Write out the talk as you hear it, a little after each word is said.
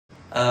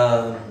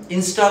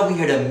Insta, we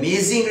had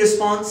amazing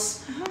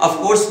response. Of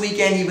course, we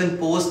can even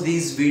post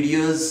these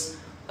videos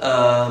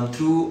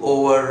through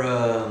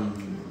our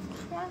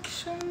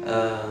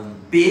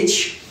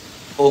page.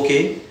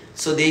 Okay,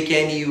 so they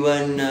can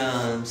even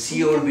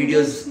see our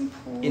videos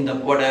in the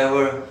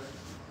whatever.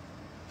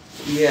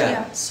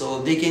 Yeah,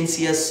 so they can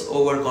see us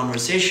over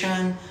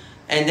conversation,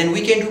 and then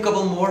we can do a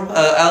couple more.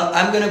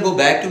 I'm gonna go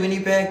back to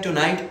Winnipeg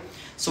tonight.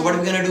 So what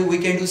we're gonna do? We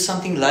can do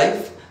something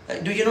live.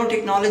 Do you know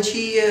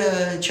technology?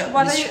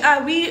 What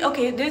are you,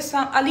 okay? There's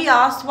some. Ali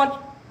asked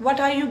what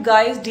are you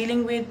guys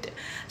dealing with?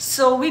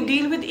 So we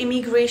deal with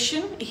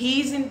immigration.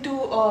 He's into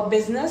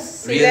business,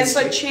 sale and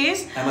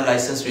purchase. I'm a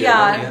licensed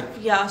realtor.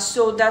 Yeah.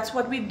 So that's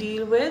what we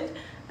deal with.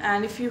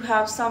 And if you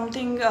have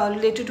something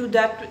related to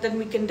that, then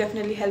we can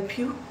definitely help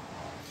you.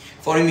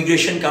 For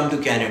immigration, come to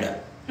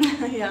Canada.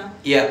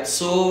 Yeah.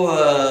 So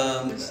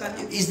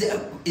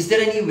is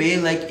there any way,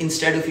 like,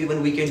 instead of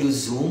even we can do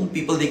Zoom,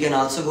 people they can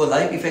also go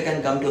live? If I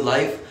can come to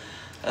live,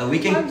 we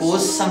can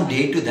post some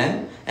date to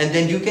them, and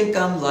then you can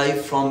come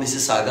live from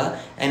Mississauga,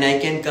 and I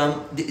can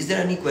come. Is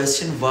there any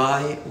question?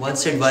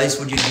 What's advice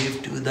would you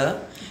give to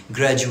the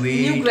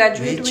graduate? New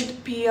graduate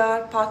with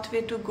PR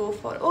pathway to go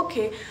for.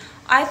 Okay,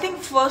 I think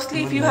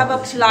firstly, if you have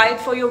applied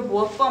for your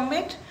work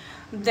permit,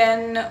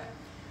 then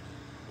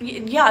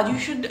yeah, you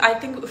should, I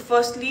think,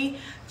 firstly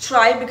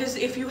try, because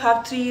if you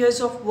have 3 years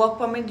of work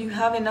permit, you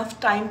have enough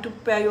time to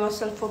prepare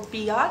yourself for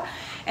PR,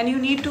 and you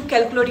need to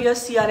calculate your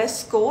CRS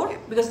score,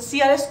 because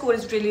CRS score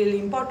is really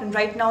important.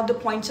 Right now the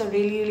points are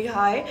really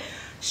high,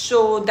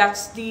 so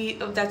that's the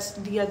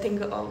I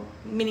think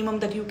minimum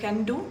that you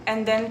can do.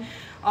 And then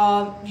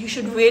you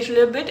should wait a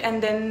little bit,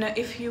 and then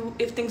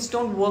if things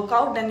don't work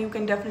out, then you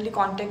can definitely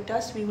contact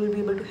us. We will be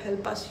able to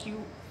help you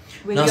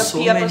with now your so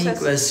PR many process.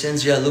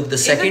 Questions. Yeah, look, the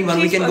second one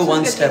we can go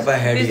one step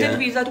ahead. Visit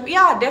visa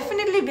yeah,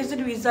 definitely visit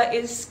visa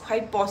is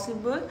quite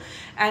possible,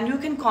 and you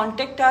can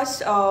contact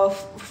us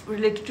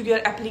related to your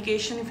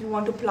application if you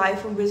want to apply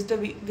for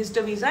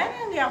visitor visa.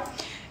 And yeah,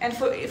 and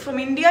from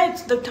India,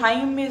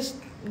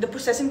 the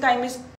processing time is